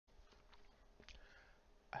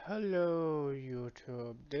Hello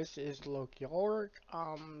YouTube, this is Loki Ulrich.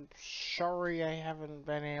 Sorry I haven't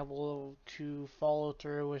been able to follow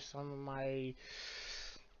through with some of my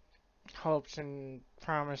hopes and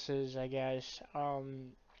promises, I guess.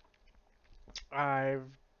 I've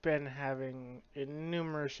been having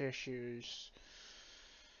numerous issues,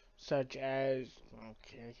 such as,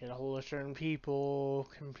 can't get a hold of certain people,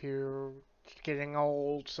 computer getting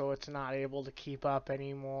old, so it's not able to keep up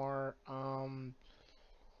anymore,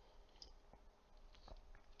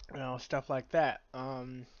 stuff like that.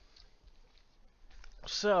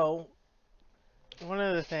 So, one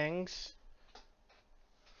of the things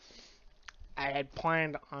I had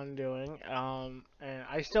planned on doing, and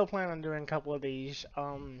I still plan on doing a couple of these,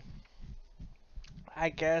 I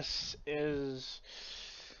guess, is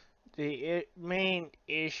the main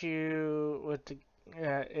issue with the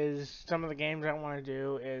is some of the games I want to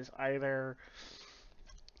do is either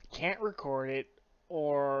can't record it,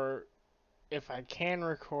 or if I can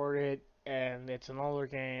record it and it's an older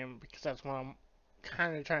game, because that's what I'm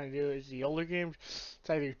kind of trying to do is the older games. It's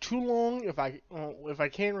either too long. If I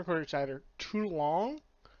can record it, it's either too long,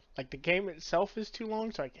 like the game itself is too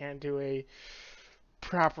long, so I can't do a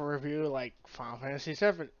proper review like Final Fantasy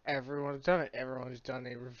VII. Everyone's done it. Everyone's done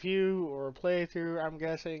a review or a playthrough, I'm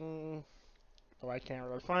guessing. Though I can't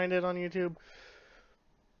really find it on YouTube.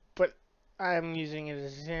 But I'm using it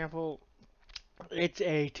as an example. It's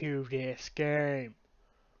a 2-disc game.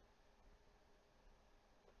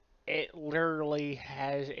 It literally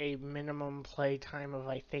has a minimum play time of,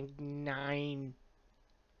 I think, 9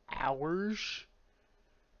 hours,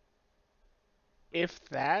 if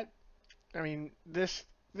that. I mean, this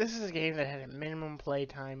is a game that had a minimum play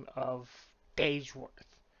time of days worth.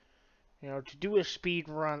 To do a speed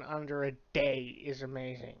run under a day is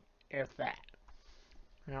amazing, if that.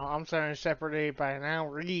 I'm starting to separate by an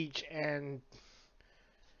hour each, and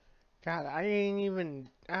God, I ain't even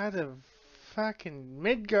out of fucking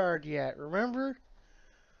Midgard yet. Remember?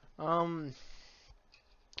 Um,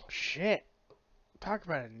 shit. Talk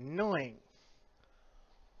about annoying.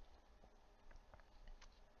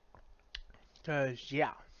 Cause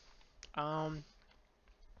yeah. Um.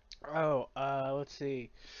 Let's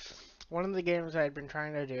see. One of the games I'd been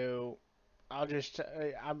trying to do.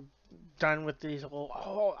 I'm done with these little.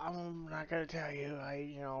 Oh, I'm not gonna tell you.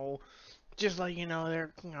 Just let you know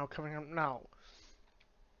they're coming up. No,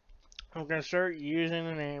 I'm gonna start using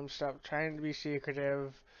the name stuff, trying to be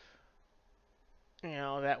secretive.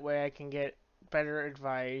 That way I can get better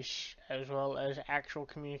advice as well as actual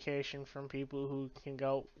communication from people who can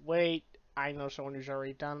go, wait, I know someone who's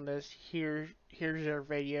already done this. Here's their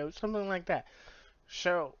video, something like that.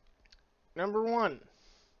 So, number one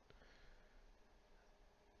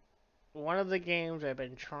of the games I've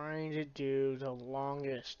been trying to do the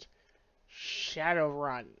longest,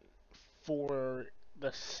 Shadowrun for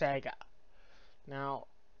the Sega. Now,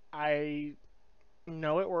 I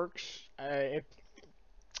know it works.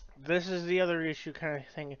 This is the other issue kind of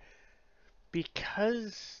thing.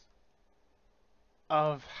 Because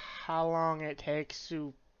of how long it takes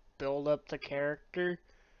to build up the character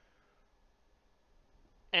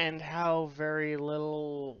and how very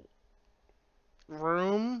little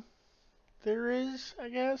room there is, I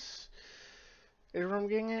guess, is what I'm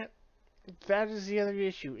getting at. That is the other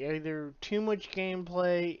issue. Either too much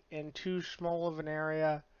gameplay in too small of an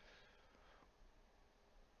area,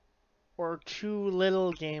 or too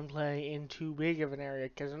little gameplay in too big of an area.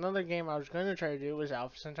 Because another game I was going to try to do was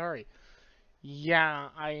Alpha Centauri. Yeah,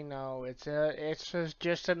 I know. It's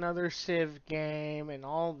just another Civ game and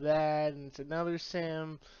all that, and it's another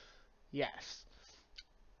sim. Yes.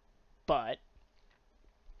 But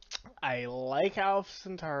I like Alpha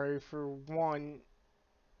Centauri for one.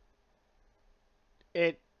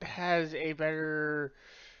 It has a better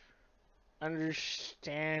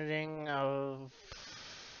understanding of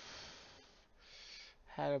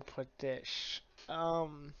how to put this.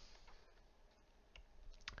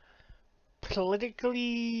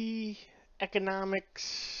 Politically,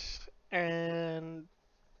 economics, and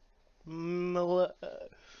mil-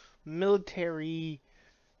 military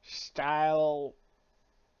style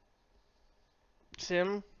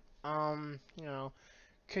sim.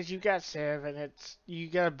 Because you got Civ, and you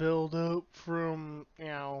got to build up from,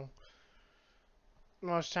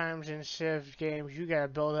 most times in Civ games, you got to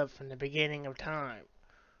build up from the beginning of time.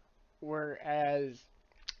 Whereas,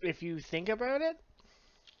 if you think about it,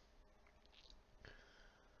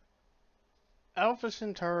 Alpha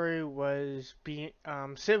Centauri was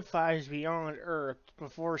Civ 5's Beyond Earth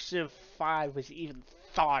before Civ 5 was even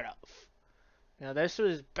thought of. Now, this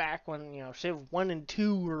was back when, Civ 1 and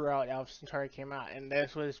 2 were out, Alpha Centauri came out, and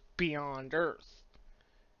this was Beyond Earth.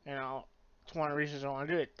 You know, it's one of the reasons I want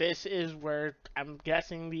to do it. This is where I'm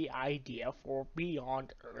guessing the idea for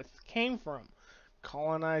Beyond Earth came from.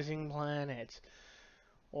 Colonizing planets.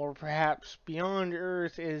 Or perhaps Beyond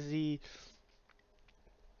Earth is the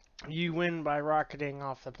you win by rocketing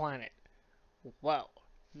off the planet. Well,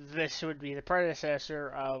 this would be the predecessor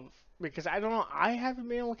of, because I don't know, I haven't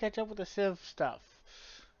been able to catch up with the Civ stuff.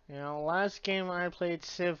 You know, last game I played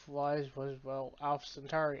Civ was well Alpha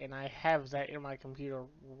Centauri, and I have that in my computer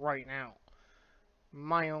right now.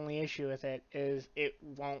 My only issue with it is it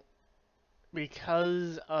won't,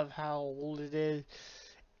 because of how old it is.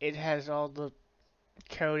 It has all the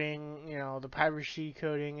coding, you know, the piracy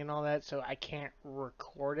coding and all that, so I can't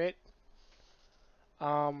record it.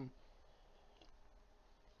 Um,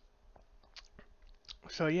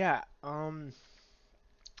 so yeah,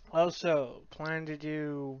 also plan to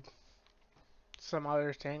do some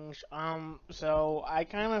other things. So I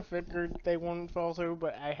kind of figured they wouldn't fall through,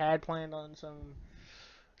 but I had planned on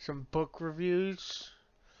some book reviews.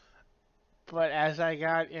 But as I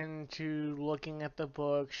got into looking at the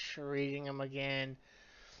books, reading them again,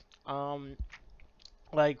 um,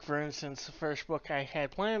 like for instance, the first book I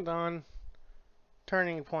had planned on,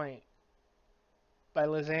 Turning Point by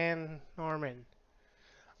Lisanne Norman.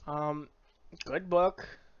 Um, Good book,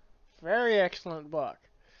 very excellent book.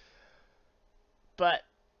 But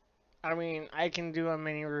I mean, I can do a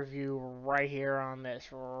mini review right here on this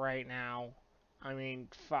right now. I mean,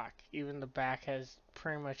 fuck, even the back has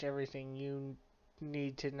pretty much everything you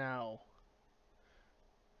need to know.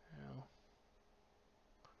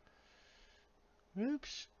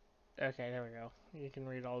 Oops. Okay, there we go. You can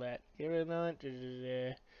read all that. Give it a moment.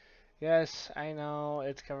 Yes, I know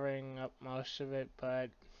it's covering up most of it, but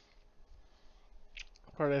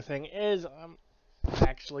part of the thing is I'm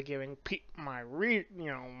actually giving my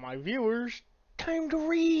viewers time to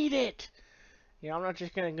read it. You know, I'm not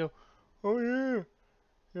just gonna go, oh yeah,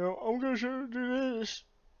 I'm gonna do this,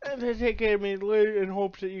 and then take it immediately in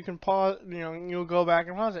hopes that you can pause. You'll go back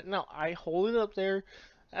and pause it. No, I hold it up there.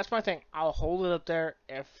 That's my thing. I'll hold it up there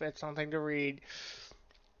if it's something to read,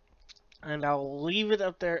 and I'll leave it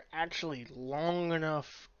up there actually long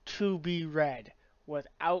enough to be read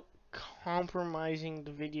without compromising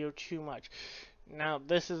the video too much. Now,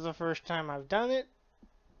 this is the first time I've done it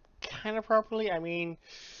kind of properly. I mean,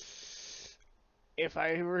 if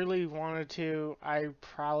I really wanted to, I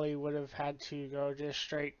probably would have had to go just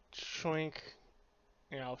straight swink,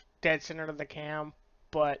 dead center of the cam.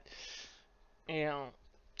 But, you know,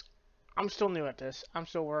 I'm still new at this. I'm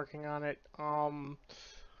still working on it.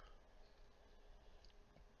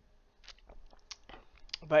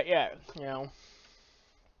 But yeah,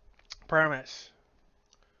 premise.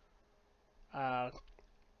 Uh,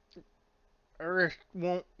 Earth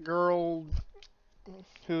won't girl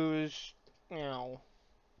who's, you know,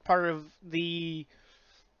 part of the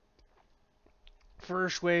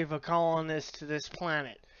first wave of colonists to this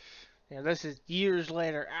planet. This is years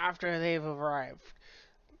later after they've arrived.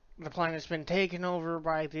 The planet's been taken over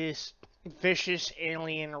by this vicious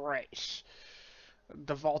alien race,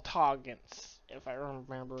 the Voltogans, if I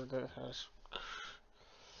remember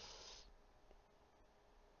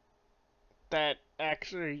that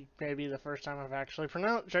actually maybe the first time I've actually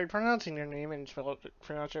tried pronouncing their name and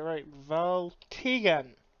pronounce it right. Voltegan.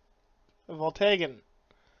 Voltegan.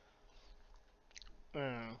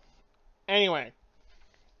 Uh, anyway,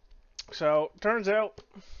 so turns out,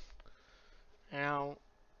 now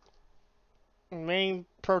main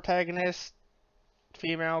protagonist,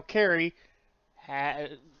 female Carrie,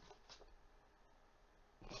 had.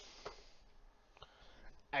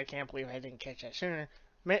 I can't believe I didn't catch that sooner.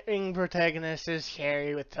 Main protagonist is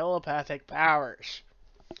Carrie with telepathic powers.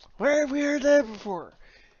 Where have we heard that before?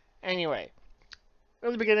 Anyway,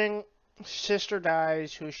 in the beginning, sister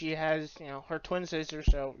dies, who she has, her twin sister,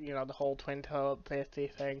 so, the whole twin telepathy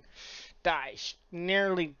thing, dies.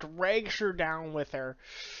 Nearly drags her down with her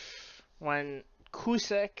when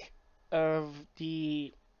Kusek of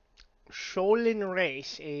the Sholan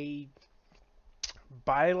race, a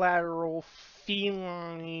bilateral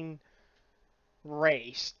feline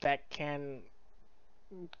race that can,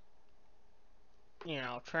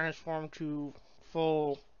 transform to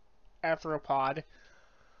full arthropod,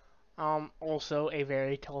 also a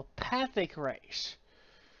very telepathic race.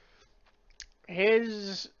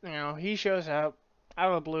 He shows up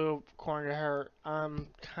out of the blue, according to her. I'm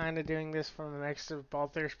kind of doing this from a mix of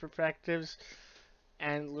both their perspectives,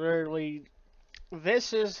 and literally,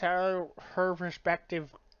 this is how her perspective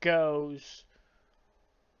goes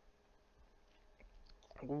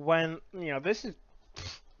when, this is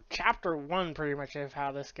chapter one pretty much of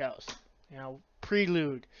how this goes.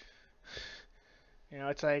 Prelude. You know,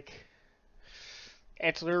 it's like,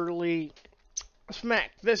 it's literally,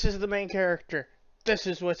 smack, this is the main character. This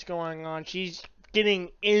is what's going on. She's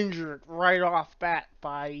getting injured right off bat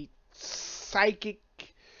by psychic,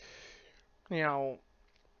 you know,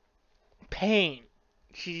 pain.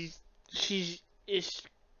 She's is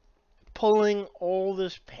pulling all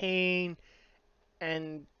this pain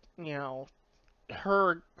and, you know,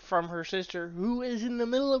 her from her sister who is in the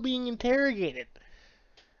middle of being interrogated.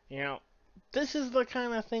 You know, this is the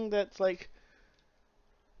kind of thing that's like,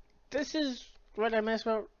 this is what I miss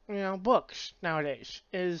about, you know, books nowadays,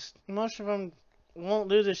 is most of them won't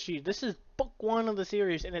do this to you. This is book one of the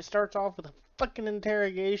series, and it starts off with a fucking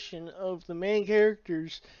interrogation of the main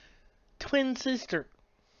character's twin sister.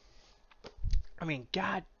 I mean,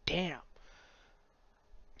 god damn.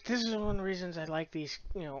 This is one of the reasons I like these,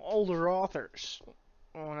 you know, older authors.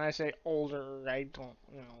 When I say older, I don't,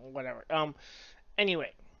 you know, whatever.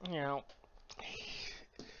 Anyway, you know,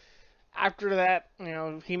 after that, you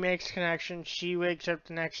know, he makes connection. She wakes up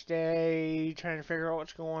the next day trying to figure out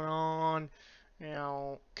what's going on. You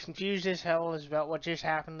know, confused as hell as about what just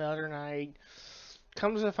happened the other night.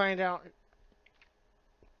 Comes to find out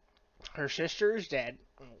her sister is dead.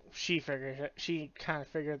 She kind of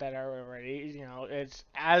figured that out already. You know, it's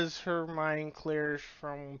as her mind clears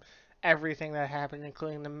from everything that happened,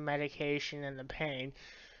 including the medication and the pain,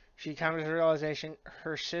 she comes to the realization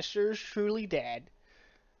her sister's truly dead.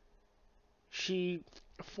 She,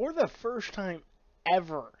 for the first time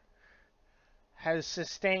ever, has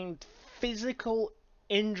sustained physical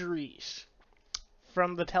injuries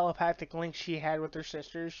from the telepathic link she had with her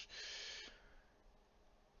sisters,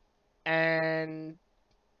 and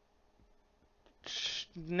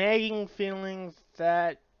nagging feelings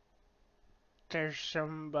that there's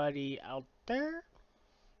somebody out there,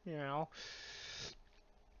 you know.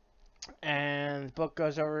 And the book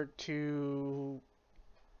goes over to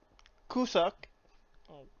Cusack.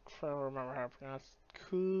 I'm trying to remember how to pronounce it.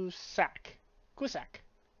 Cusack.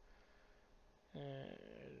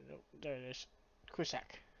 Nope, there it is.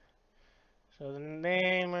 Cusack. So the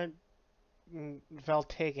name of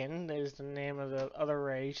Veltagan is the name of the other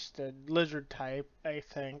race, the lizard type, I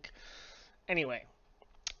think. Anyway,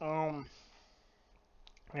 you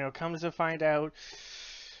know, comes to find out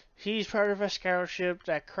he's part of a scout ship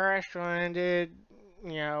that crash landed.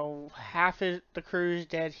 You know, half of the crew's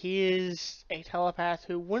dead. He is a telepath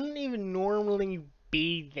who wouldn't even normally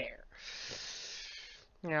be there.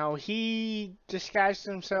 You know, he disguised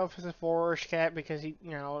himself as a forest cat because he,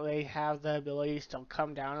 you know, they have the abilities to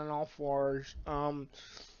come down on all fours.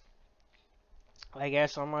 I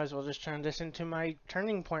guess I might as well just turn this into my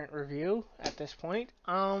turning point review at this point.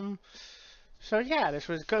 So yeah, this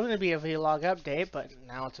was going to be a vlog update, but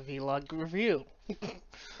now it's a vlog review.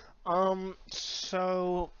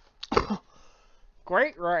 So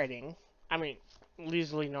great writing. I mean,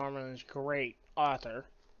 Lisanne Norman is a great author.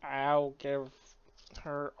 I'll give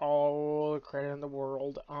her all the credit in the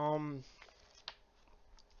world.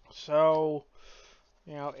 So,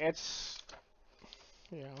 you know, it's,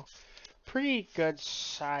 you know, pretty good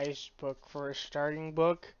sized book for a starting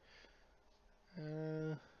book.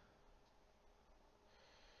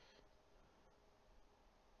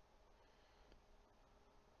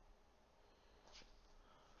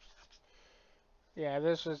 Yeah,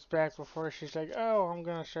 this was back before she's like, oh, I'm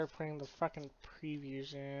gonna start putting the fucking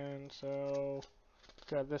previews in, so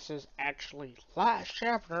good. This is actually last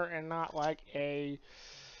chapter and not like a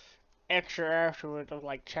extra afterward of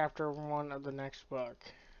like chapter 1 of the next book.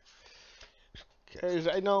 Because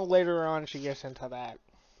I know later on she gets into that.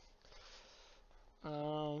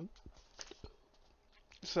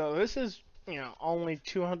 So this is, you know, only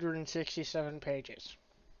 267 pages.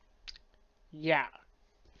 Yeah.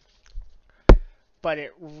 But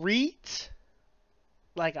it reads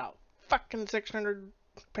like a fucking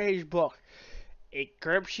 600-page book. It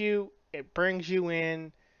grips you, it brings you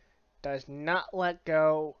in, does not let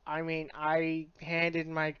go. I mean, I handed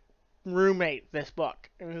my roommate this book.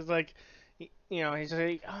 It was like, you know, he's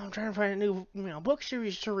like, oh, I'm trying to find a new, you know, book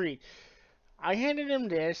series to read. I handed him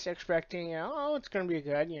this, expecting, you know, oh, it's going to be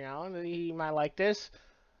good, you know, he might like this.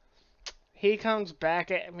 He comes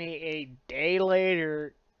back at me a day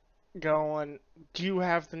later going, do you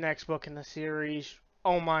have the next book in the series?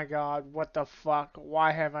 Oh my god, what the fuck?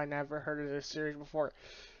 Why have I never heard of this series before?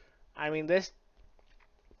 I mean, this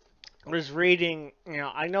was reading, you know,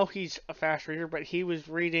 I know he's a fast reader, but he was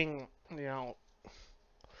reading, you know,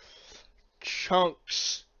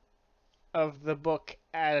 chunks of the book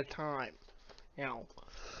at a time, you know.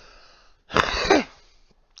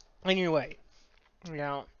 Anyway, you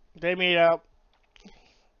know, they meet up.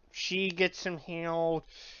 She gets him healed.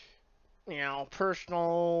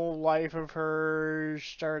 personal life of hers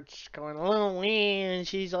starts going a little weird, and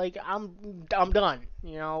she's like, I'm done.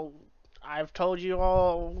 I've told you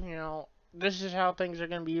all, this is how things are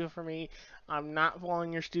gonna be for me. I'm not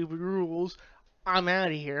following your stupid rules. I'm out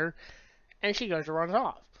of here. And she goes and runs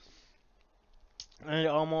off. And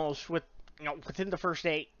almost within the first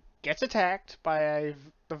date, gets attacked by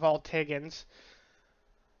the Voltigans.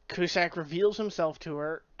 Cusack reveals himself to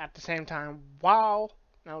her at the same time. Wow.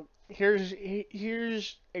 Now here's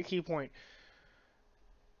a key point.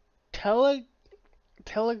 Tele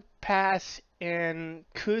Telepaths in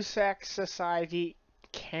Cusack society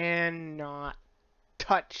cannot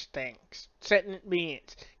touch things. Sentient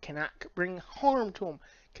beings cannot bring harm to them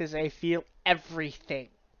because they feel everything.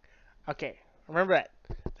 Okay, remember that.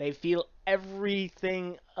 They feel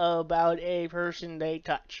everything about a person they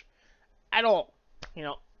touch. At all.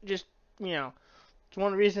 Just, it's one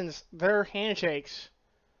of the reasons their handshakes,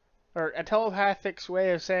 or a telepathic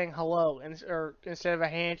way of saying hello, or instead of a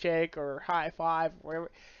handshake or high five, whatever,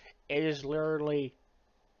 it is literally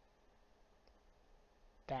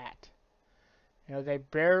that. They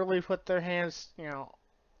barely put their hands,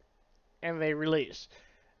 and they release.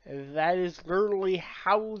 That is literally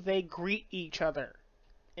how they greet each other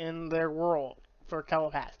in their world for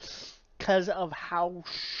telepaths. Because of how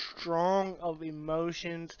strong of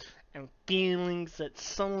emotions and feelings that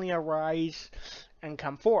suddenly arise and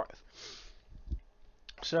come forth.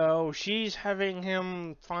 So she's having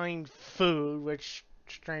him find food, which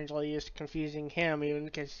strangely is confusing him, even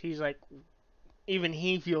because even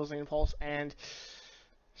he feels the impulse, and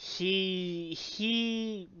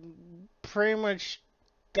he pretty much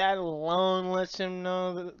that alone lets you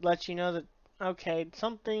know that okay,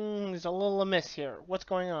 something's a little amiss here. What's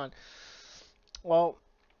going on? Well,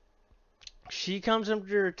 she comes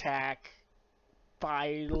under attack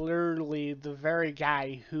by literally the very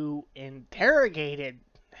guy who interrogated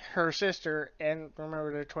her sister, and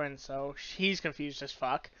remember they're twins, so he's confused as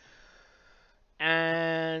fuck.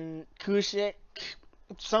 And Kusick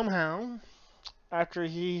somehow, after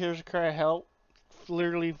he hears a cry of help,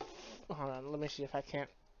 literally, hold on, let me see if I can't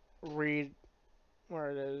read where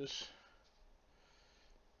it is.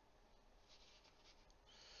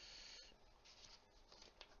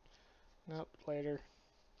 Nope, later.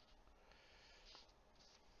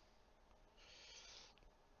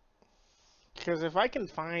 Because if I can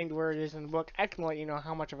find where it is in the book, I can let you know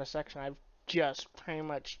how much of a section I've just pretty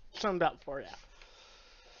much summed up for you.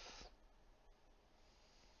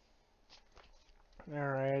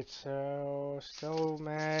 Alright, so still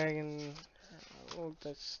Mag and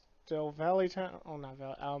that's still Valley Town. Oh, not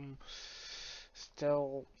Valley.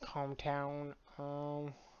 Still Hometown.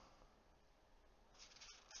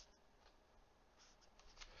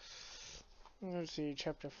 Let's see,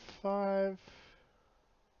 chapter 5.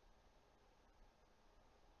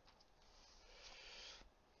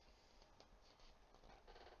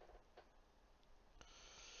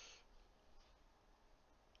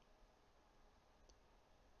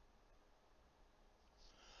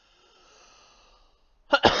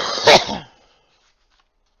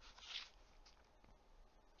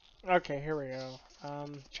 Okay, here we go.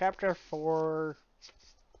 Chapter 4.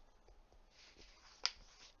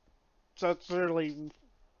 So it's literally.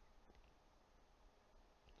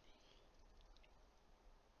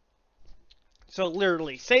 So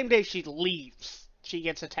literally, same day she leaves, she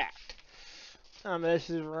gets attacked. This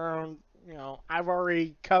is around, I've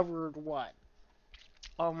already covered what?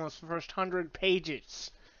 Almost the first 100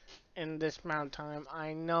 pages in this amount of time.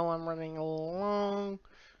 I know I'm running along.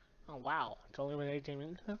 Oh, wow. It's only been 18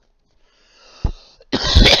 minutes now.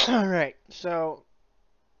 Alright, so.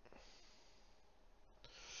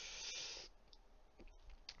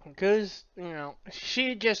 Because,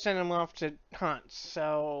 she just sent him off to hunt,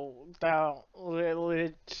 so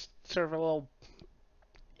it's sort of a little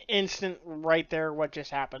instant right there what just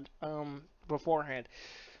happened beforehand.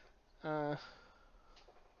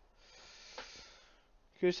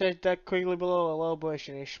 Cusack ducked quickly below a low bush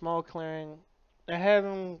in a small clearing. Ahead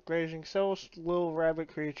of him, grazing several little rabbit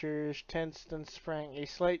creatures, tensed and sprang. A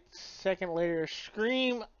slight second later, a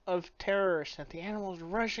scream of terror sent the animals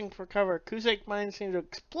rushing for cover. Cusack's mind seemed to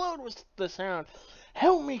explode with the sound.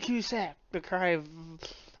 "Help me, Cusack!" The cry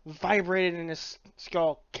vibrated in his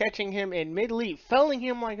skull, catching him in mid-leap, felling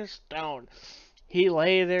him like a stone. He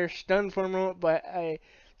lay there, stunned for a moment by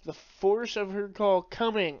the force of her call.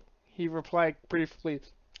 "Coming," he replied briefly,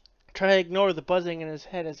 trying to ignore the buzzing in his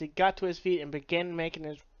head as he got to his feet and began making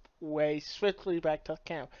his way swiftly back to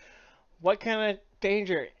camp. "What kind of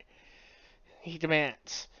danger?" he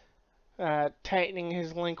demands, tightening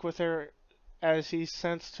his link with her as he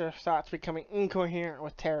sensed her thoughts becoming incoherent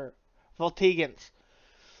with terror. Voltigans,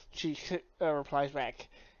 she replies back.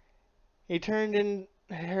 He uh, turned into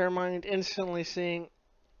her mind instantly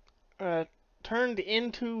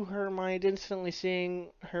seeing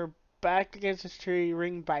her back against a tree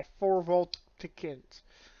ringed by 4 Voltigans.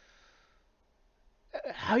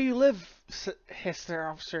 How you live, hissed their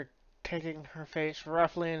officer, taking her face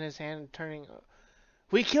roughly in his hand and turning.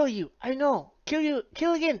 We kill you, I know. Kill you,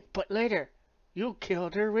 kill again, but later. You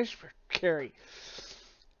killed her, whispered Carrie.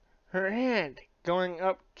 Her hand going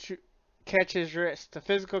up to catch his wrist. The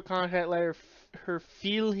physical contact let her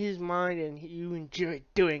feel his mind, and you enjoyed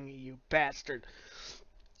doing it, you bastard.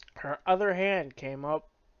 Her other hand came up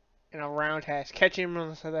in a roundhouse, catching him on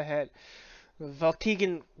the side of the head. The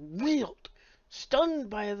Voltigan wheeled, stunned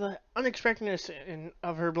by the unexpectedness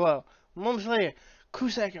of her blow. Moments later,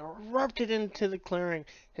 Cusack erupted into the clearing,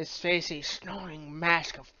 his face a snarling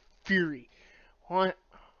mask of fury.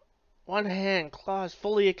 One hand, claws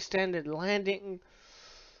fully extended,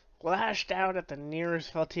 lashed out at the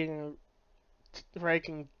nearest Valtigan,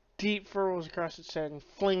 raking deep furrows across its head and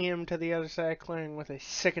flinging him to the other side of the clearing with a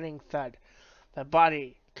sickening thud. The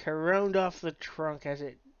body caromed off the trunk as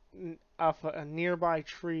it off a nearby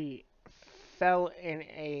tree fell in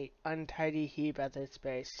a untidy heap at its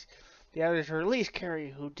base. The others released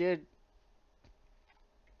Carrie,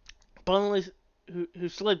 boneless, who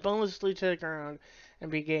slid bonelessly to the ground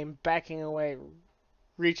and began backing away,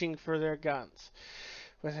 reaching for their guns.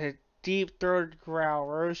 With a deep-throated growl,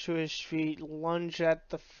 rose to his feet, lunged at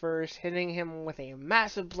the first, hitting him with a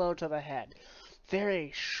massive blow to the head. There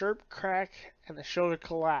a sharp crack, and the shoulder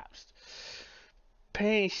collapsed.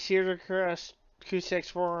 Pain seared across Cusack's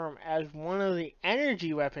forearm as one of the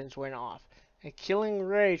energy weapons went off. A killing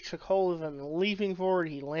rage took hold of him, and leaping forward,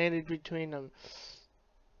 he landed between them.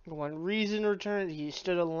 When reason returned, he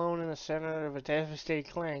stood alone in the center of a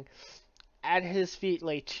devastated clearing. At his feet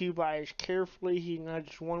lay 2 bodies. Carefully, he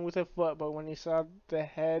nudged one with a foot, but when he saw the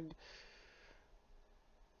head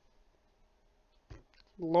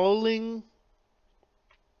lolling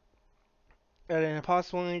at an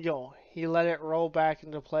impossible angle, he let it roll back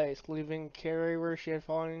into place, leaving Carrie where she had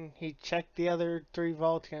fallen. He checked the other 3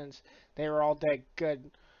 Vulcans. They were all dead.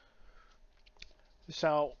 Good.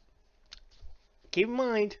 So, keep in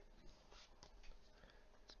mind,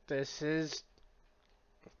 this is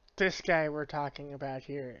this guy we're talking about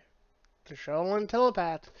here. The Sholan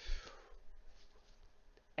telepath.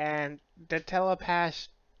 And the telepaths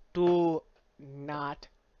do not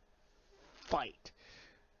fight.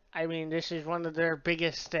 I mean, this is one of their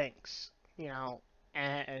biggest things,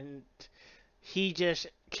 and he just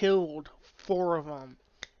killed 4 of them,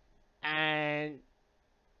 and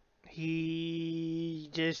he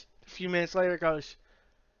just a few minutes later goes,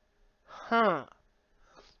 huh,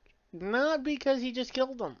 not because he just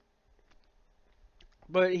killed them,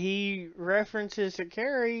 but he references to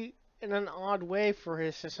Carrie in an odd way for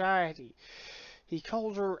his society. He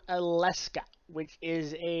calls her Aleska, which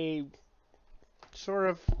is a sort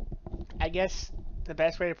of, I guess the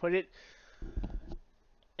best way to put it,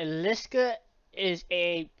 Aleska is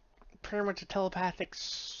pretty much a telepathic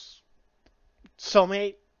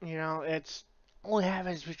soulmate. It's only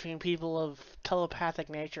happens between people of telepathic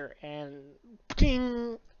nature, and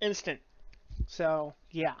ping, instant. So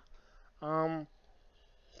yeah,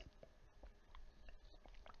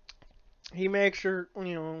 he makes sure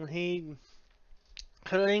he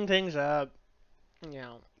cutting things up.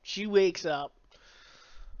 She wakes up,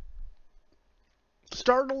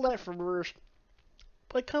 startled at first,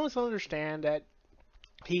 but comes to understand that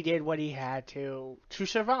he did what he had to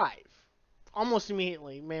survive. Almost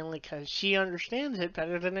immediately, mainly because she understands it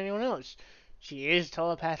better than anyone else. She is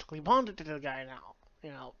telepathically bonded to the guy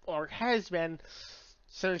now, or has been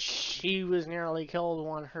since she was nearly killed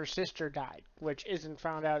when her sister died, which isn't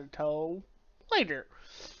found out until later.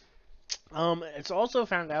 It's also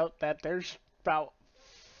found out that there's about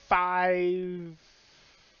 5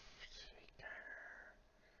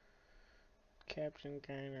 Captain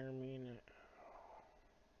Kiner, Mina.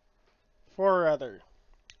 4 other.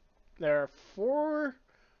 There are 4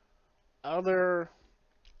 other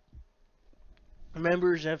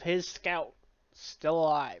members of his scout still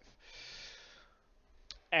alive.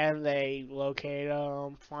 And they locate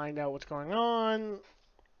him, find out what's going on.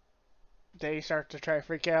 They start to try to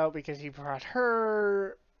freak out because he brought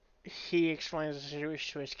her. He explains the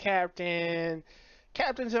situation to his captain.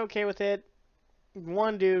 Captain's okay with it.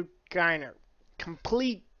 One dude, Geiner,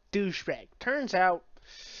 complete douchebag. Turns out,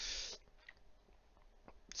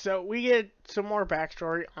 so we get some more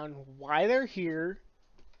backstory on why they're here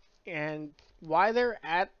and why they're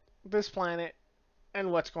at this planet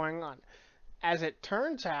and what's going on. As it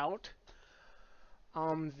turns out,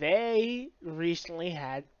 They recently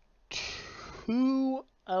had two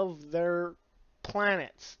of their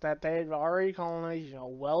planets that they had already colonized,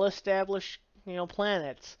 well-established,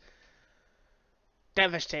 planets,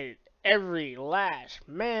 devastated. Every last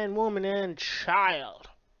man, woman, and child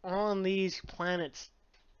on these planets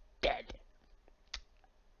dead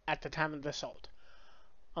at the time of the assault.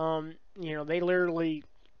 They literally,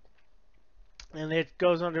 and it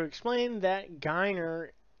goes on to explain that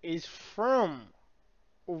Geiner is from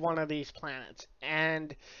one of these planets,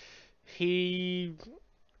 and he,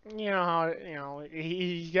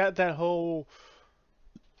 he's got that whole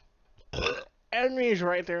enemy is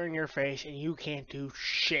right there in your face, and you can't do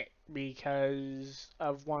shit because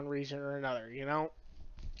of one reason or another.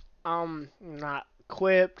 Not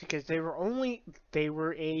equipped because they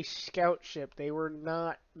were a scout ship. They were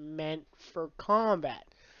not meant for combat.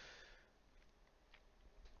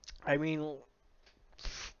 I mean,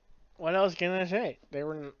 what else can I say? They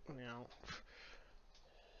were,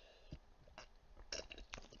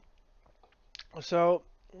 so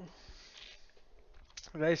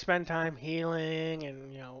they spend time healing,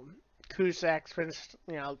 and Cusack spends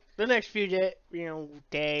the next few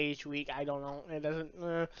days, week. I don't know. It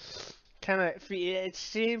doesn't kind of. It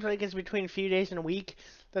seems like it's between a few days and a week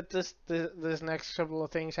that this next couple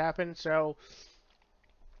of things happen. So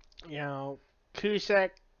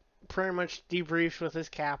Cusack pretty much debriefs with his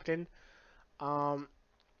captain. Um,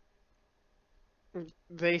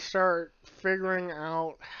 they start figuring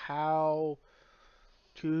out how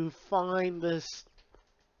to find this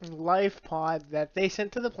life pod that they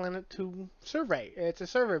sent to the planet to survey. It's a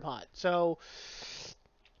survey pod. So,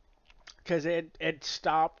 because it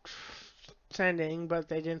stopped sending, but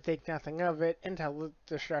they didn't think nothing of it until the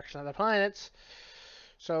destruction of the planets.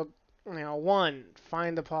 So, one,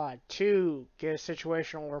 find the pod. Two, get a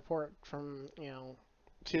situational report from,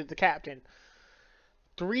 to the captain.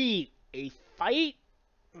 Three, a fight.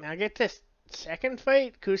 Now get this. Second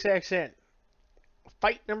fight, Cusack's in.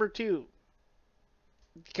 Fight number two.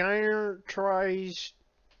 Geiner tries.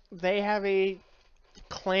 They have a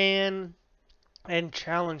clan and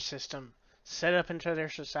challenge system set up into their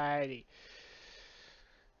society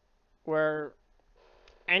where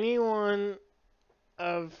anyone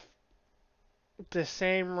of the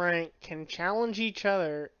same rank can challenge each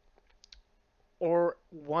other or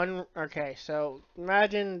one. Okay, so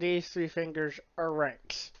imagine these three fingers are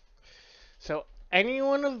ranks. So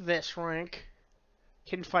anyone of this rank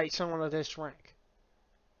can fight someone of this rank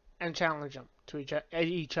and challenge them to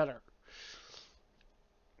each other.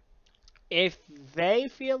 If they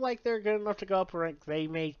feel like they're good enough to go up a rank, they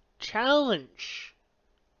may challenge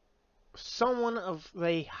someone of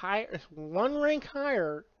the higher, one rank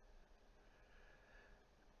higher,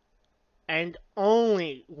 and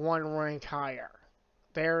only one rank higher.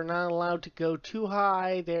 They're not allowed to go too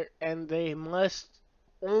high there, and they must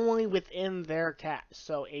only within their caste.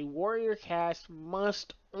 So a warrior caste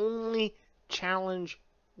must only challenge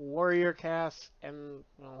warrior caste, and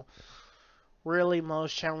really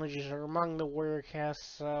most challenges are among the warrior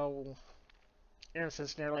caste. So, and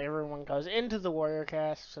since nearly everyone goes into the warrior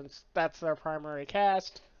caste, since that's their primary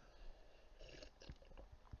caste,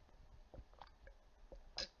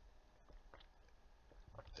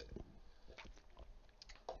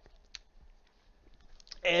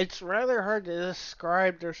 it's rather hard to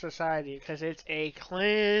describe their society because it's a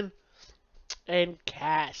clan and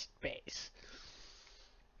caste base.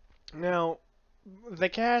 Now, the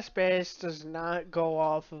caste base does not go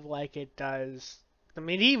off of like it does the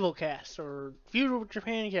medieval caste or feudal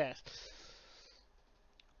Japan caste.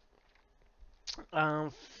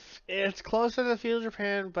 Um, it's closer to feudal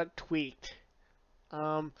Japan but tweaked.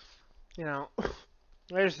 Um, you know,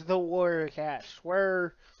 there's the warrior caste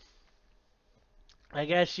where I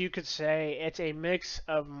guess you could say it's a mix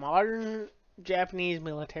of modern Japanese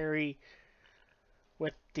military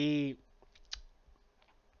with the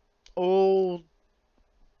old,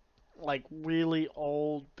 like really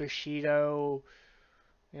old Bushido.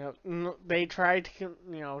 They tried to,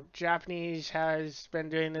 Japanese has been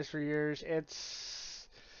doing this for years. It's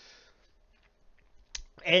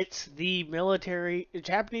the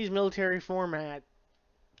Japanese military format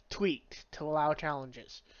tweaked to allow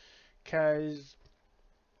challenges. Cause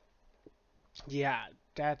yeah,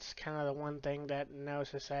 that's kind of the one thing that no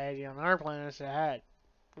society on our planet has had.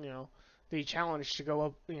 You know, the challenge to go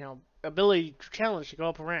up. Ability to challenge to go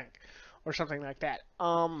up a rank or something like that.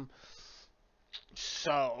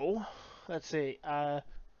 So let's see.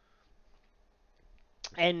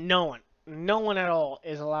 And no one at all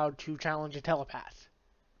is allowed to challenge a telepath,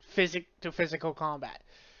 physical combat.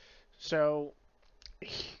 So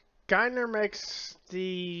Geithner makes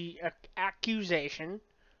the accusation.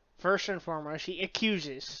 First and foremost, he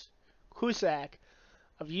accuses Cusack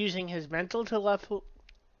of using his mental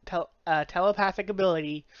telepathic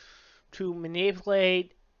ability to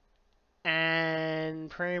manipulate and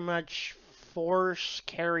pretty much force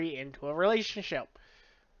Carrie into a relationship.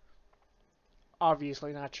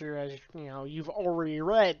 Obviously not true, as you know, you've already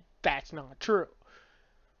read that's not true.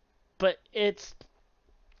 But it's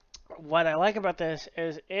what I like about this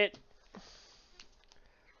is it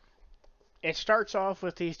starts off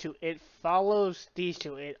with these two. It follows these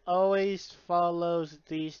two. It always follows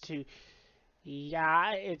these two.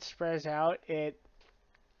 Yeah, it spreads out. It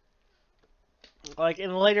like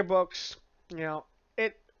in later books, you know,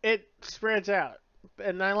 it spreads out,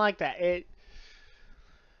 and I like that.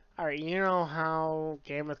 All right, you know how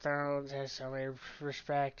Game of Thrones has so many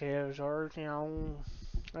perspectives, or you know,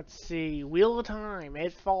 let's see, Wheel of Time.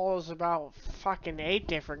 It follows about fucking 8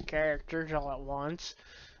 different characters all at once.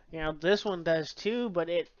 You know, this one does too, but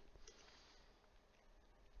it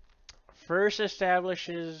first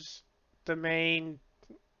establishes the main,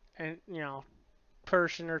 and you know,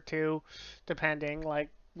 person or two, depending, like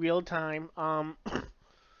Wheel of Time.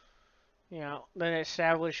 You know, then it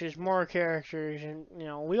establishes more characters, and you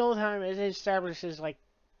know, Wheel of Time it establishes like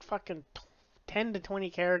fucking 10 to 20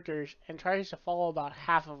 characters and tries to follow about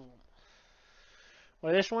half of them.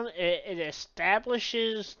 Well, this one it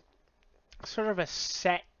establishes sort of a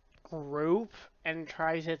set group and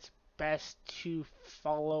tries its best to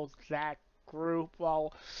follow that group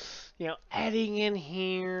while you know adding in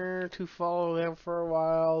here to follow them for a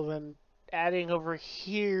while, then adding over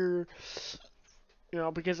here, you know,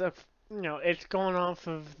 because of you know it's going off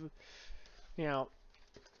of you know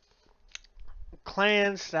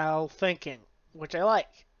clan style thinking, which I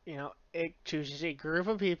like. You know, it chooses a group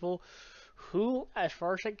of people who, as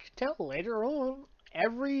far as I can tell, later on,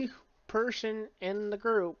 every person in the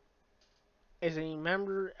group is a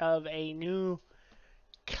member of a new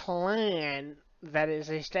clan that is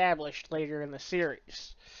established later in the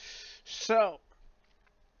series. So,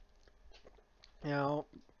 you know,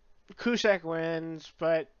 Cusack wins,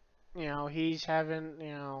 but, you know, he's having,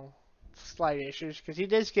 you know, slight issues because he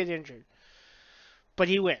does get injured. But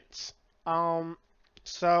he wins.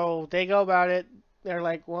 So they go about it. They're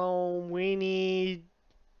like, well, we need,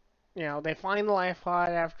 you know, they find the life pod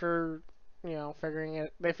after, you know, figuring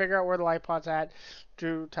it. They figure out where the life pod's at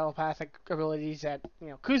through telepathic abilities that, you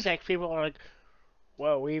know, Cusack people are like,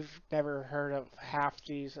 whoa, we've never heard of half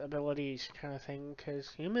these abilities kind of thing because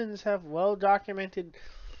humans have well documented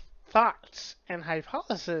thoughts and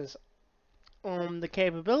hypotheses on the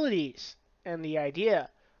capabilities and the idea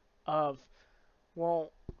of,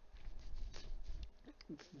 well,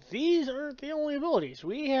 these aren't the only abilities.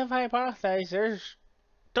 We have hypothesized there's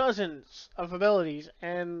dozens of abilities,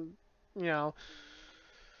 and you know,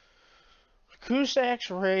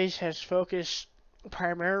 Cusack's race has focused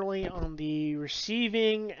primarily on the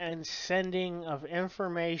receiving and sending of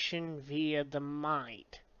information via the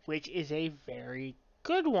mind, which is a very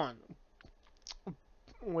good one.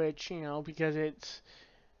 Which you know, because it's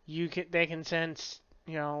they can sense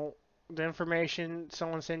you know the information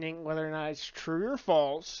someone's sending, whether or not it's true or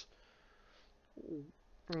false.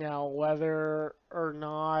 You know, whether or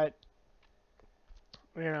not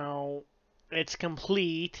you know it's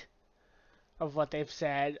complete of what they've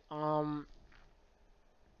said. All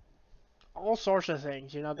sorts of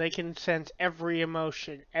things. You know, they can sense every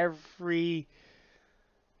emotion, every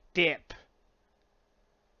dip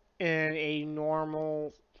in a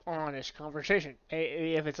normal, honest conversation.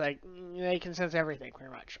 If it's like, they can sense everything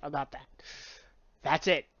pretty much about that. That's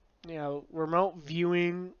it. You know, remote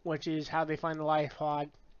viewing, which is how they find the life pod,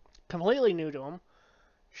 completely new to him.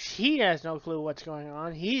 She has no clue what's going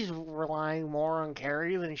on. He's relying more on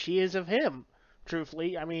Carrie than she is of him.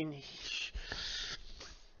 Truthfully, I mean,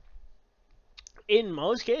 in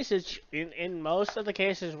most cases, in most of the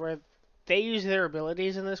cases where they use their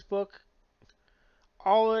abilities in this book,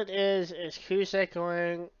 all it is Cusack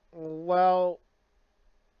going, well,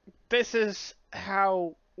 this is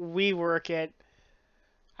how we work it.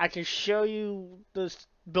 I can show you the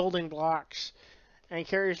building blocks, and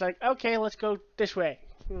Carrie's like, okay, let's go this way.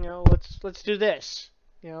 You know, let's do this.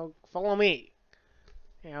 You know, follow me.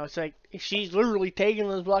 You know, it's like she's literally taking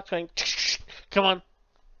those blocks, going, come on.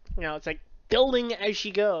 You know, it's like building as she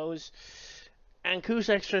goes, and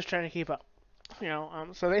Cusack's just trying to keep up. You know,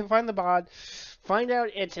 so they find the bod, find out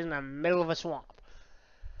it's in the middle of a swamp,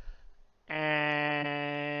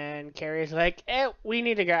 and Carrie's like, we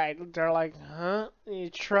need a guide. They're like, huh?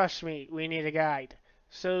 Trust me, we need a guide.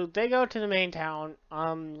 So they go to the main town,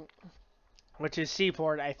 which is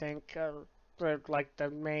Seaport, I think. like the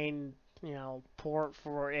main, port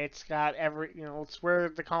for it's got it's where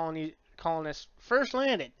the colonists first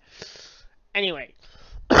landed. Anyway,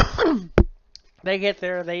 they get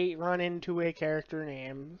there, they run into a character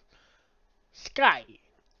named Sky.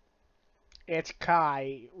 It's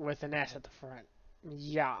Kai with an S at the front.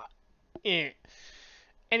 Yeah. Eh.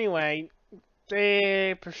 Anyway,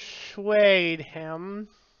 they persuade him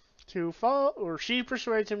to follow, or she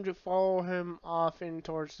persuades him to follow him off in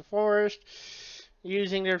towards the forest.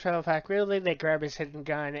 Using their telepathic ability, they grab his hidden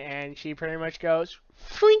gun, and she pretty much goes,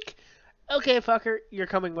 "Freak! Okay, fucker, you're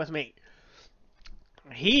coming with me."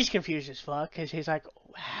 He's confused as fuck, because he's like,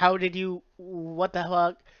 "How did you... What the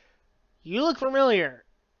fuck? You look familiar."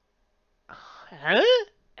 Huh?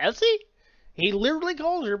 Elsie? He literally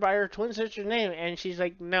calls her by her twin sister's name, and she's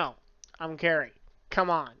like, "No, I'm Carrie. Come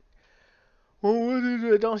on." Well, what is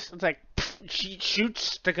it? Don't. It's like she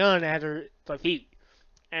shoots the gun at her feet.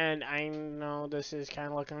 And I know this is kind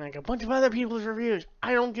of looking like a bunch of other people's reviews.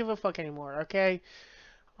 I don't give a fuck anymore. Okay,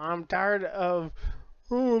 I'm tired of.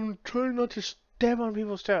 Oh, I'm trying not to step on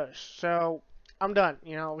people's toes. So I'm done.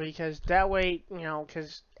 Because that way,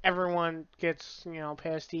 because everyone gets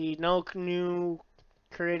pasty. No new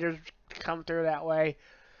creators come through that way.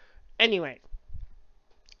 Anyway,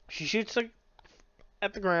 she shoots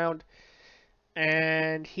at the ground,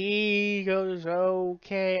 and he goes,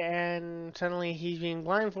 "Okay," and suddenly he's being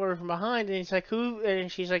blindfolded from behind, and he's like, "Who?"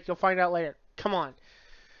 And she's like, "You'll find out later. Come on."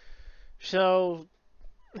 So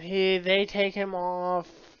they take him off,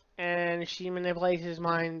 and she manipulates his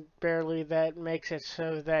mind barely. That makes it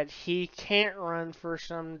so that he can't run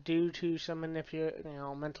due to some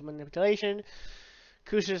mental manipulation.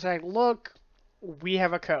 Kusa's like, "Look, we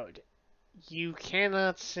have a code. You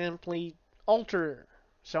cannot simply alter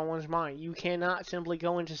someone's mind. You cannot simply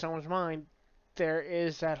go into someone's mind. There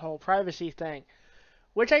is that whole privacy thing,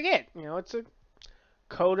 which I get. It's a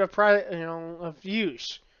code of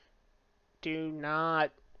use. Do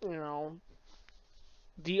not,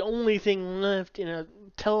 the only thing left in a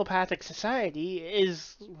telepathic society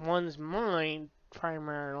is one's mind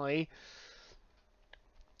primarily,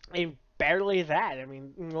 and barely that. I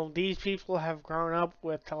mean, these people have grown up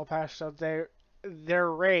with telepaths, so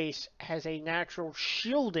their race has a natural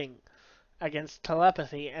shielding against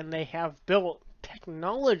telepathy, and they have built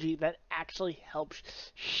technology that actually helps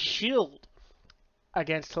shield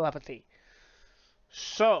against telepathy.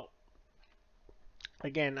 So,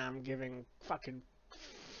 again, I'm giving fucking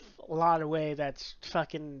a lot away. That's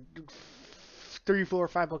fucking 3, 4,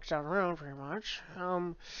 5 books down the road, pretty much.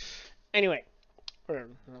 Anyway, or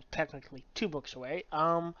technically 2 books away.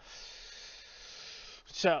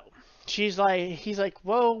 So he's like,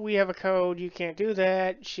 "Whoa, we have a code. You can't do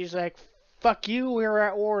that." She's like, "Fuck you. We're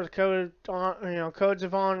at war. The codes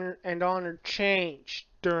of honor and honor change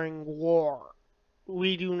during war.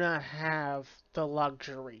 We do not have the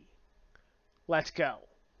luxury. Let's go."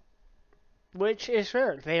 Which is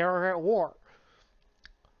fair. They are at war.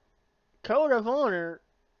 Code of honor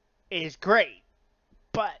is great,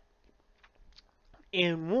 but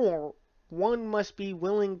in war, one must be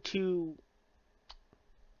willing to...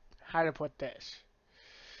 How to put this?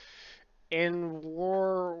 In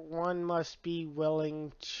war, one must be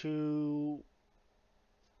willing to...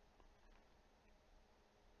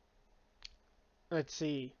 Let's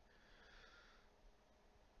see.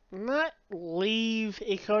 Not leave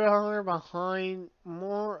a code of honor behind,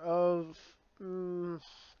 more of...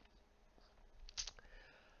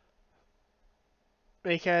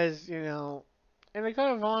 because, in the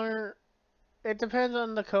code of honor, it depends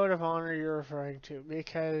on the code of honor you're referring to.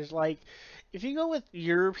 Because, if you go with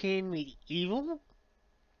European medieval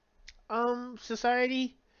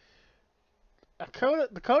society,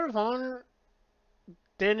 the code of honor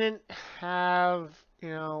didn't have,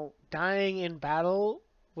 dying in battle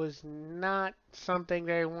was not something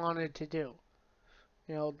they wanted to do.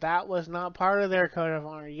 That was not part of their code of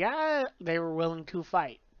honor. Yeah, they were willing to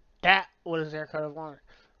fight. That was their code of honor.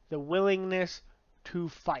 The willingness to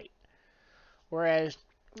fight. Whereas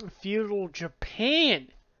feudal Japan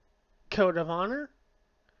code of honor,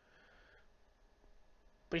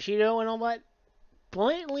 Bushido and all that,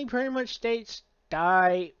 blatantly pretty much states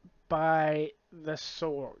die by the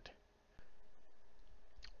sword.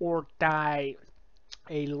 Or die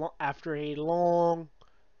after a long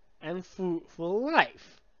and fruitful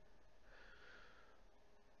life.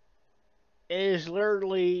 It is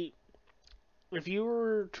literally, if you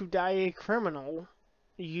were to die a criminal,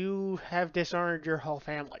 you have dishonored your whole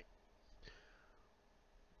family.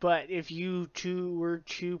 But if you were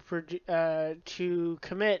to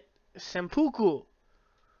commit seppuku,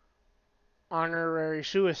 honorary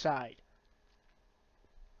suicide,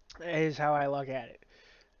 is how I look at it.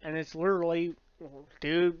 And it's literally,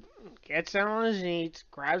 dude gets down on his knees,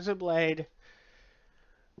 grabs a blade,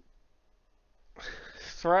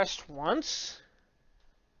 thrust once,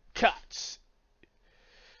 cuts,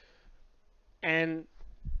 and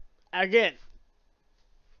again,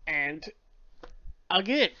 and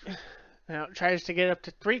again. Tries to get up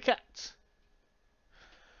to 3 cuts.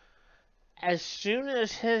 As soon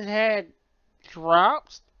as his head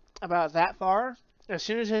drops about that far, as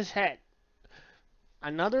soon as his head,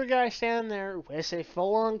 another guy standing there with a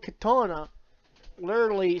full-on katana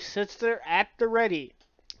literally sits there at the ready.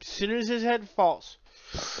 As soon as his head falls,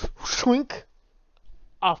 swink,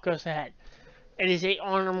 off goes the head. It is a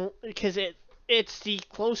honorable because it's the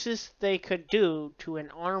closest they could do to an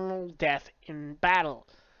honorable death in battle.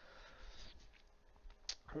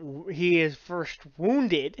 He is first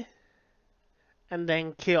wounded and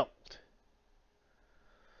then killed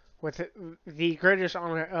with the greatest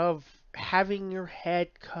honor of having your head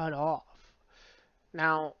cut off.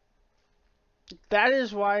 Now, that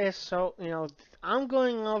is why it's so, I'm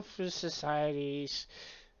going off of societies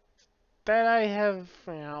that I have,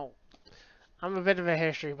 I'm a bit of a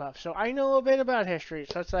history buff, so I know a bit about history.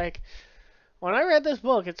 So it's like, when I read this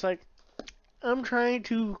book, it's like, I'm trying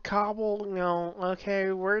to cobble,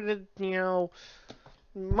 okay, where did,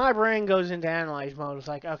 my brain goes into analyze mode. It's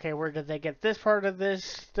like, okay, where did they get this part of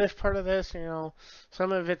this part of this?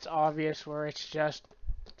 Some of it's obvious where it's just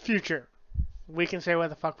future. We can say what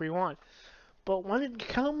the fuck we want. But when it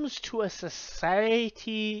comes to a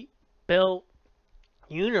society built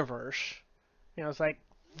universe, it's like,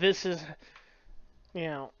 this is, you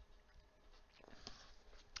know,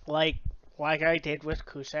 like I did with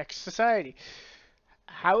Cusack's Society.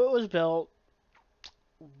 How it was built,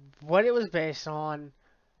 what it was based on,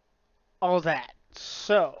 all that.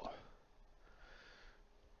 So,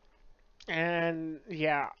 and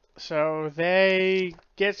yeah, so they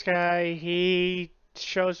get Sky, he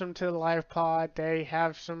shows them to the live pod, they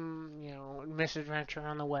have some, misadventure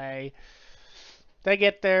on the way. They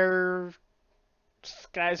get there,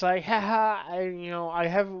 Sky's like, haha,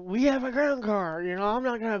 we have a ground car, I'm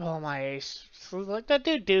not gonna pull my ace. So like, that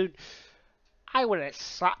dude, I would have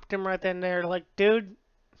slapped him right then and there, like, dude,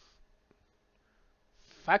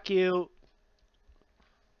 fuck you.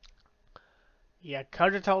 You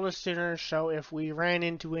could have told us sooner, so if we ran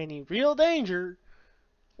into any real danger,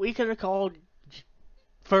 we could have called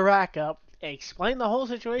for backup, explained the whole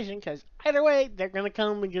situation, because either way, they're going to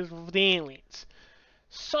come because of the aliens.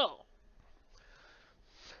 So,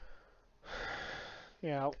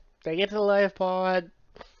 they get to the life pod,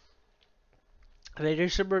 they do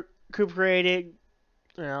some recuperating,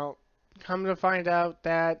 come to find out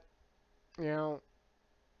that,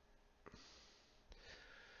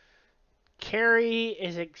 Carrie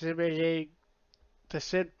is exhibiting the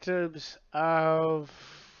symptoms of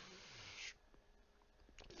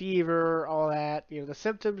fever, all that, the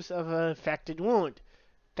symptoms of an infected wound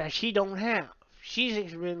that she don't have. She's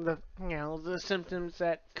exhibiting the symptoms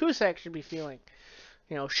that Cusack should be feeling.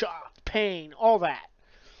 Shock, pain, all that.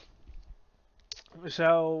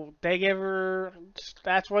 So they give her,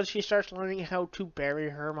 that's when she starts learning how to bury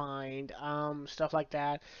her mind, stuff like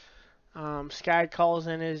that. Sky calls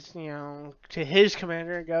in his, to his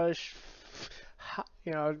commander and goes,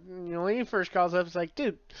 when he first calls up, it's like,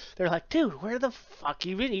 dude, they're like, dude, where the fuck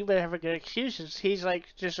you been? You better have a good excuses. He's like,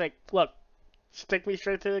 just like, look, stick me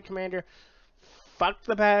straight to the commander. Fuck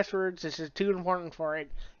the passwords. This is too important for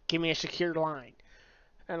it. Give me a secure line.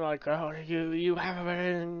 And like, oh, you have a,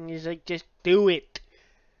 and he's like, just do it.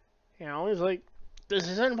 He's like, this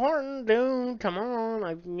is important, dude. Come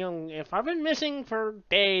on. If I've been missing for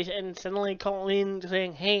days and suddenly call in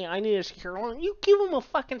saying, hey, I need a secure line, you give him a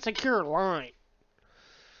fucking secure line.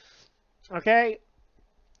 Okay?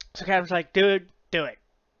 So Captain's like, dude, do it.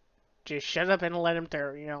 Just shut up and let him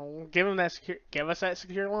through. Give him that give us that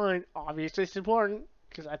secure line. Obviously, it's important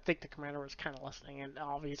because I think the commander was kind of listening, and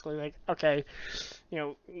obviously, like, okay,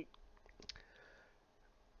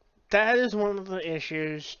 that is one of the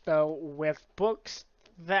issues though with books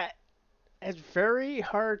that it's very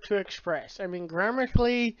hard to express. I mean,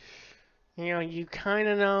 grammatically, you kind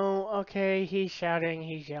of know, okay, he's shouting,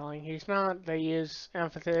 he's yelling, he's not. They use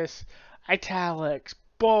emphasis, italics,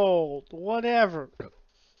 bold, whatever.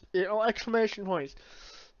 Exclamation points.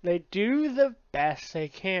 They do the best they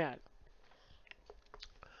can.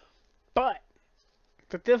 But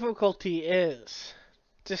the difficulty is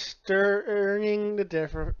discerning the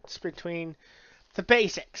difference between the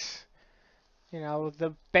basics.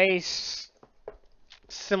 The base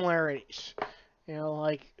similarities.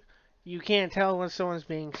 Like, you can't tell when someone's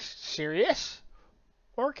being serious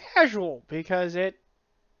or casual because it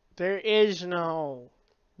There is no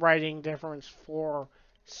writing difference for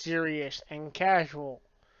serious and casual.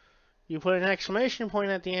 You put an exclamation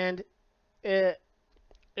point at the end, it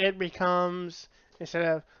it becomes, instead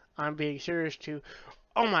of I'm being serious, to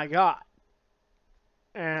oh my god.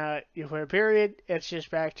 You put a period, it's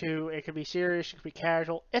just back to it could be serious, it could be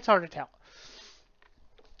casual. It's hard to tell.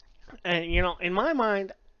 And in my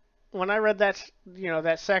mind, when I read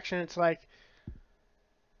that section, it's like,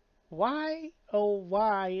 why? Oh,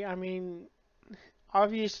 why? I mean,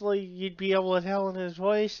 obviously you'd be able to tell in his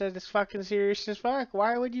voice that it's fucking serious as fuck.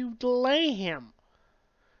 Why would you delay him?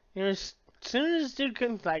 As soon as dude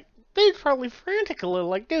couldn't, like, dude's probably frantic a little,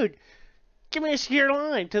 like, dude, give me a secure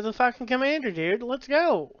line to the fucking commander, dude. Let's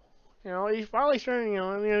go. He's probably starting,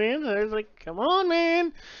 on the end there, like, come on,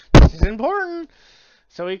 man, this is important.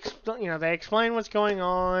 So they explain what's going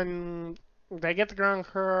on. They get the ground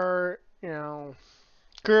crew,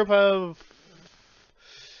 group of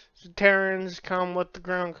Terrans come with the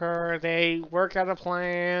ground crew. They work out a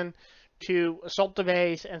plan to assault the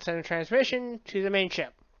base and send a transmission to the main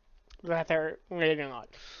ship that they're waiting on.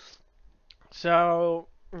 So,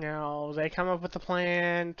 they come up with a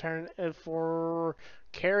plan for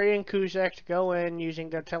Carrie and Cusack to go in using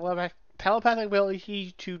their telepathic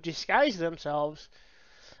ability to disguise themselves,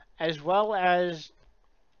 as well as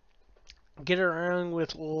get around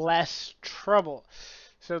with less trouble.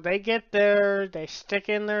 So they get there, they stick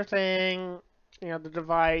in their thing, the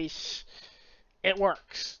device, it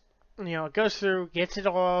works. It goes through, gets it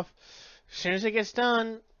off. As soon as it gets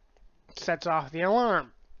done, sets off the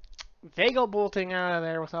alarm. They go bolting out of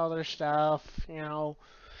there with all their stuff. One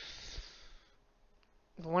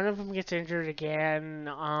of them gets injured again.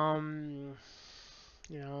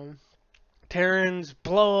 You know, Terrans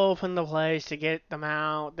blow open the place to get them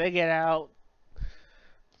out. They get out.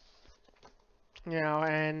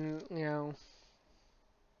 And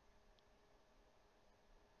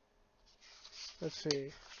let's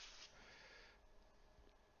see.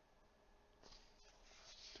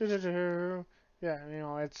 Yeah,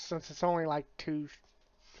 since it's only like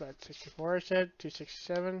 264, I said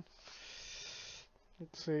 267.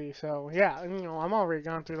 Let's see. So yeah, I'm already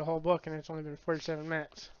gone through the whole book, and it's only been 47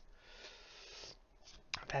 minutes.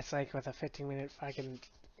 That's like with a 15-minute fucking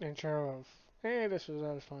intro of, hey, that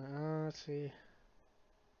was fun. Let's see.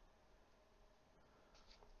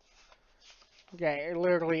 Okay, it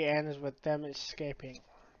literally ends with them escaping.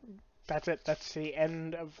 That's it. That's the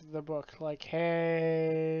end of the book. Like,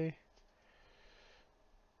 hey.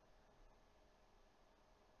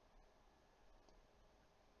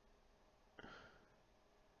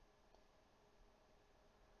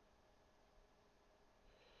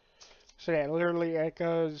 So yeah, literally it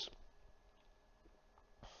goes.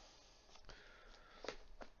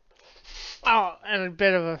 Oh, and a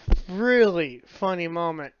bit of a really funny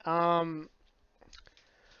moment.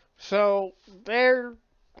 So they're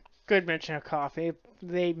good mention of coffee.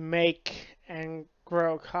 They make and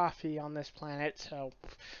grow coffee on this planet, so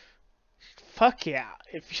fuck yeah.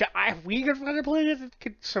 If we could find a planet that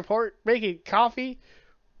could support making coffee,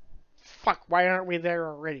 fuck, why aren't we there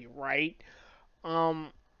already, right? Um,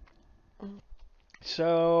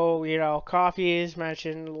 so, coffee is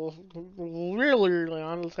mentioned really early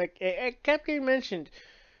on. It's like, it kept getting mentioned,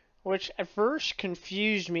 which at first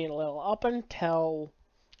confused me a little, up until,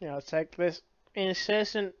 it's like this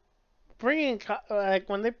incessant like,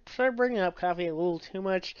 when they started bringing up coffee a little too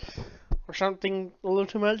much, or something a little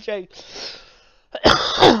too much, like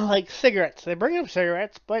cigarettes. They bring up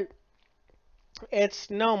cigarettes, but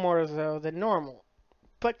it's no more so than normal.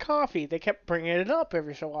 But coffee, they kept bringing it up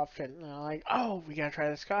every so often. Like, oh, we gotta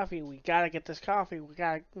try this coffee. We gotta get this coffee. We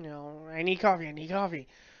gotta, I need coffee. I need coffee.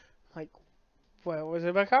 Like, what was it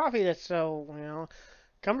about coffee that's so,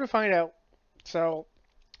 Come to find out, so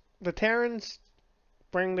the Terrans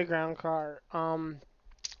bring the ground car,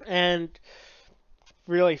 and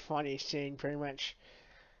really funny scene, pretty much.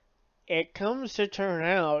 It comes to turn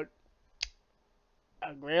out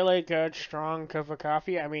a really good, strong cup of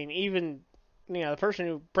coffee. I mean, even the person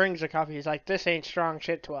who brings the coffee is like, this ain't strong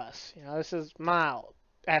shit to us. This is mild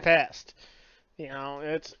at best.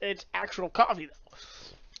 It's actual coffee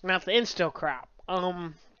though, not the instill crap.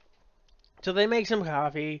 So they make some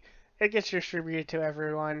coffee. It gets distributed to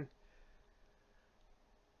everyone,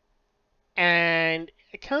 and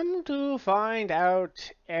come to find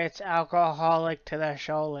out, it's alcoholic to the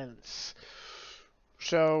Sholans.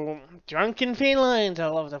 So, drunken felines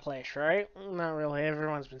all over the place, right? Not really.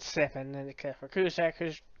 Everyone's been sipping, except for Cusack,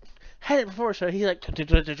 who's had it before, so he's like,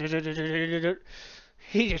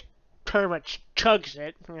 he just pretty much chugs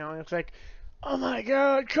it. It's like, oh my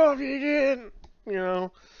god, coffee again!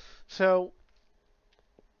 So,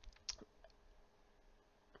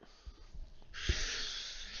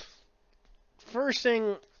 first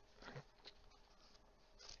thing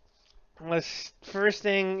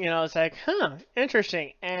it's like, huh,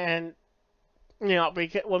 interesting. And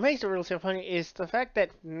because what makes it really so funny is the fact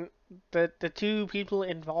that the two people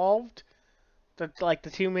involved,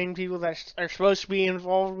 the two main people that are supposed to be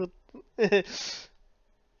involved with,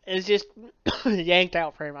 is just yanked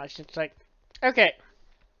out pretty much. It's like, okay,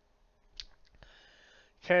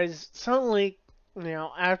 because suddenly,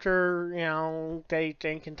 after they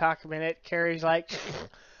can talk a minute, Carrie's like,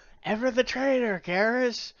 "Ever the traitor,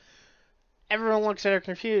 Garrus?" Everyone looks at her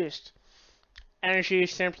confused, and she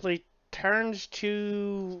simply turns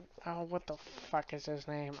to, oh, what the fuck is his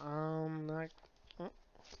name? Like,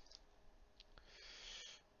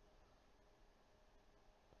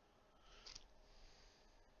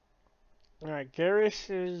 alright, Garrus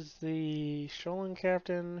is the Sholan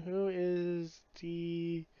captain. Who is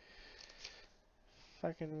the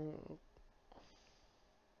fucking...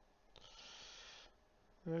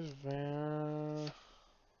 There's Van...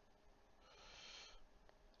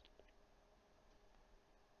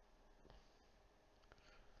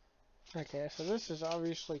 Okay, so this is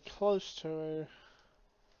obviously close to a...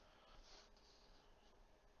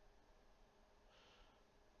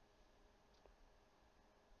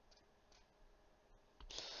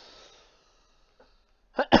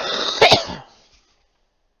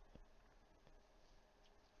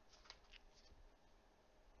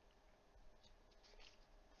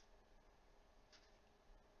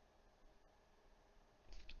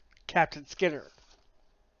 Captain Skinner.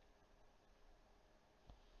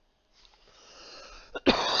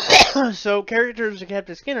 So Carrie turns to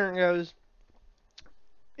Captain Skinner and goes,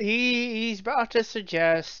 he's about to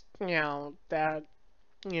suggest, that,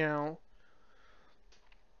 you know,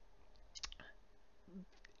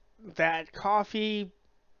 that coffee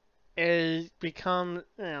is become,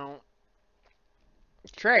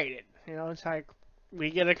 traded. It's like we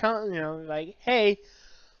get like, hey,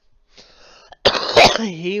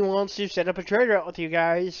 he wants to set up a trade route with you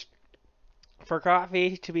guys for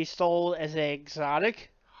coffee to be sold as an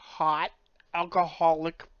exotic, hot,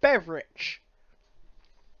 alcoholic beverage.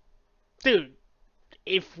 Dude,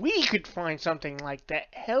 if we could find something like that,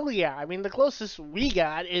 hell yeah. I mean, the closest we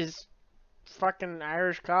got is fucking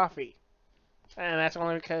Irish coffee. And that's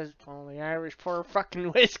only because, well, the Irish pour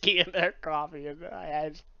fucking whiskey in their coffee. And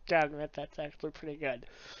I gotta admit, that's actually pretty good.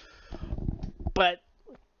 But,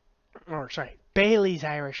 or sorry, Bailey's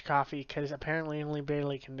Irish coffee, because apparently only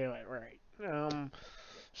Bailey can do it right.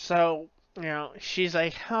 So, she's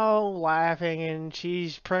like, oh, laughing, and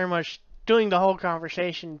she's pretty much doing the whole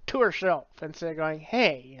conversation to herself instead of going,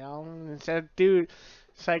 hey, instead of, dude,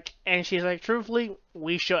 it's like, and she's like, truthfully,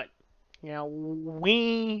 we should.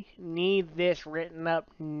 We need this written up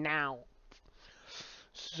now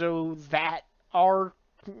so that our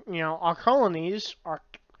colonies are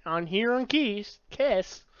on here on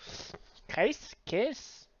Kiss. Okay,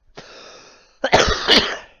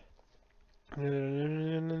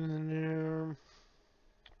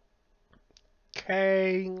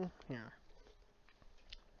 yeah,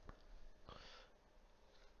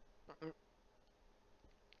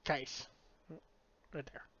 case, right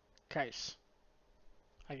there, case,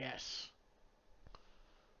 I guess.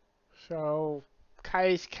 So,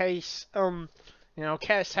 case, Cass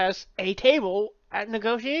has a table at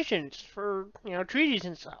negotiations for, treaties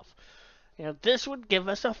and stuff. This would give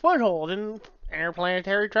us a foothold in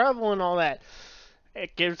interplanetary travel and all that.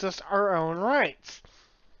 It gives us our own rights.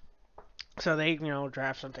 So they,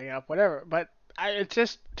 draft something up, whatever. But it's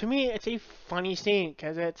just, to me, it's a funny scene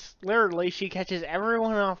because it's literally she catches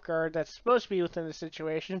everyone off guard that's supposed to be within the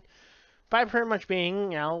situation by pretty much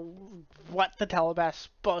being, what the telepath's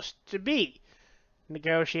supposed to be,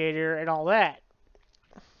 negotiator and all that.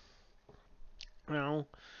 You know,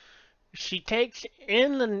 she takes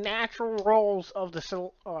in the natural roles of the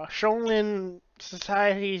Sholan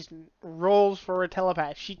Society's roles for a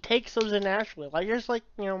telepath. She takes those in naturally, like just like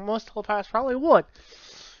most telepaths probably would.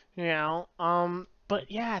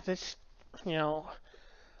 But yeah, this, you know,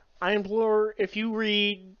 I implore if you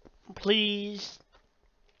read, please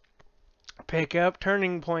pick up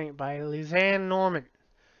Turning Point by Lisanne Norman.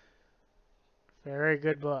 Very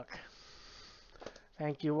good book.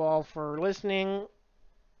 Thank you all for listening.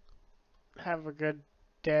 Have a good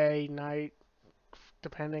day, night,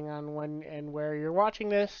 depending on when and where you're watching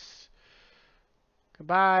this.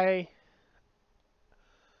 Goodbye.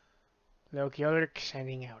 Loki Ulrich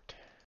signing out.